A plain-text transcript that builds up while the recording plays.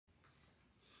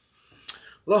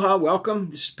Aloha, welcome.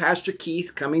 This is Pastor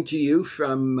Keith coming to you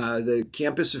from the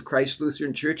campus of Christ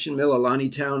Lutheran Church in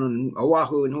Mililani Town in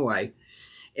Oahu in Hawaii.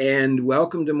 And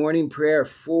welcome to morning prayer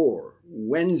for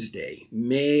Wednesday,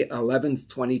 May 11th,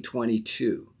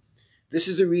 2022. This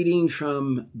is a reading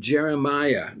from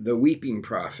Jeremiah, the weeping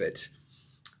prophet,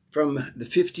 from the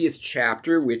 50th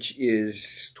chapter, which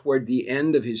is toward the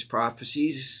end of his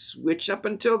prophecies, which up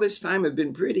until this time have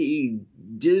been pretty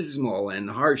dismal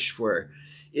and harsh for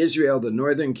Israel, the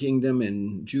northern kingdom,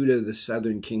 and Judah, the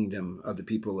southern kingdom of the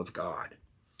people of God.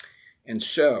 And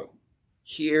so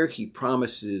here he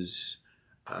promises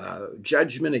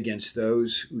judgment against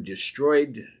those who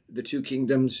destroyed the two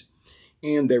kingdoms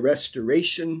and their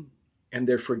restoration and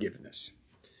their forgiveness.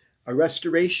 A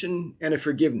restoration and a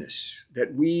forgiveness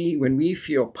that when we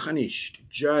feel punished,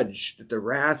 judged, that the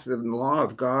wrath and the law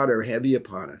of God are heavy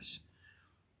upon us,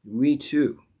 we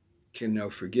too can know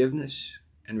forgiveness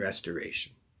and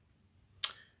restoration.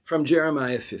 From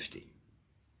Jeremiah 50.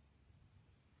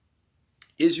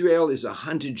 Israel is a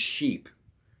hunted sheep,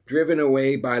 driven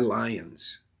away by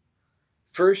lions.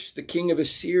 First, the king of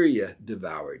Assyria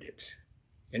devoured it,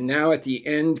 and now at the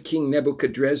end, King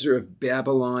Nebuchadrezzar of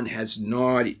Babylon has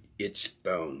gnawed its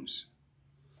bones.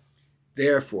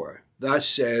 Therefore, thus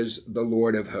says the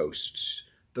Lord of hosts,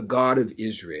 the God of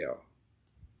Israel,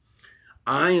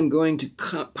 I am going to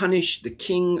punish the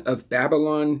king of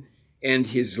Babylon and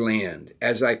his land,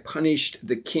 as I punished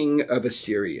the king of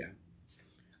Assyria.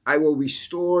 I will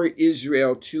restore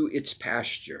Israel to its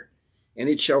pasture, and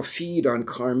it shall feed on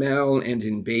Carmel and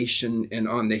in Bashan, and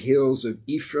on the hills of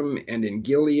Ephraim and in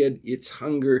Gilead its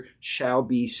hunger shall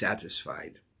be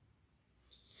satisfied.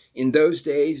 In those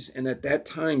days and at that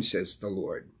time, says the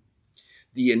Lord,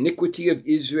 the iniquity of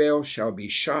Israel shall be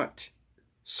sought,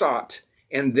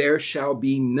 and there shall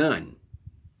be none,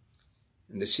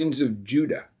 and the sins of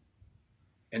Judah,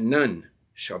 and none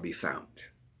shall be found.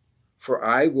 For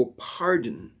I will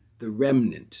pardon the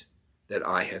remnant that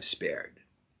I have spared.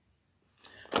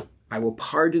 I will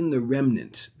pardon the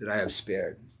remnant that I have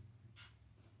spared.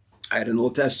 I had an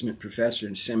Old Testament professor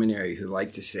in seminary who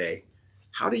liked to say,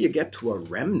 how do you get to a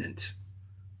remnant?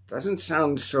 Doesn't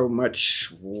sound so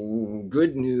much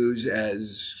good news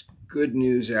as good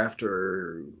news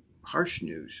after harsh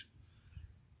news.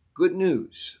 Good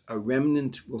news, a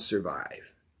remnant will survive.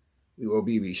 We will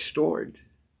be restored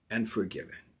and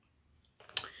forgiven.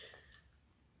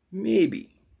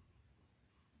 Maybe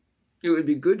it would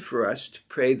be good for us to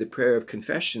pray the prayer of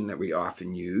confession that we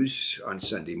often use on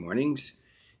Sunday mornings,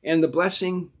 and the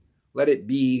blessing, let it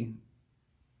be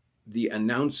the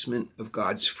announcement of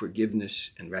God's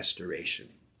forgiveness and restoration.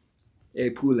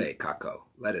 E pule kako,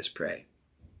 let us pray.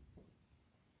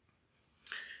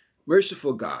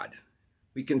 Merciful God,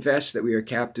 we confess that we are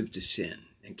captive to sin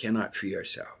and cannot free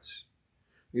ourselves.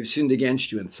 We have sinned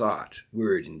against you in thought,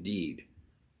 word, and deed,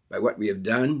 by what we have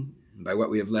done and by what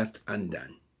we have left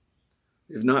undone.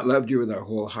 We have not loved you with our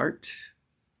whole heart.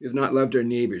 We have not loved our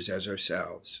neighbors as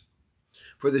ourselves.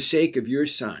 For the sake of your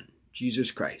Son, Jesus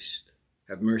Christ,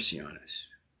 have mercy on us.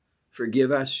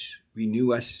 Forgive us,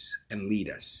 renew us, and lead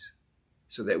us,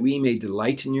 so that we may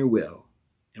delight in your will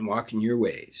and walk in your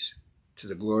ways, to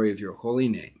the glory of your holy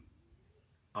name.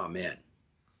 Amen.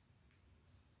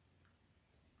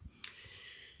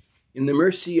 In the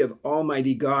mercy of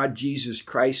Almighty God, Jesus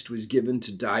Christ was given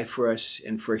to die for us,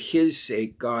 and for his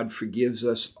sake, God forgives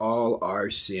us all our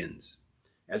sins.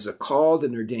 As a called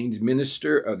and ordained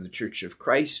minister of the Church of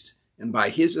Christ, and by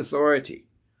his authority,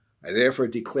 I therefore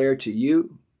declare to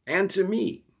you and to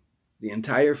me the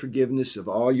entire forgiveness of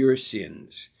all your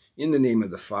sins, in the name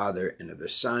of the Father, and of the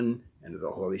Son, and of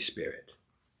the Holy Spirit.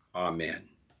 Amen.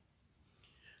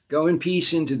 Go in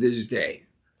peace into this day,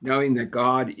 knowing that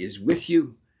God is with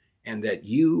you, and that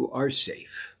you are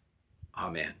safe.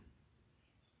 Amen.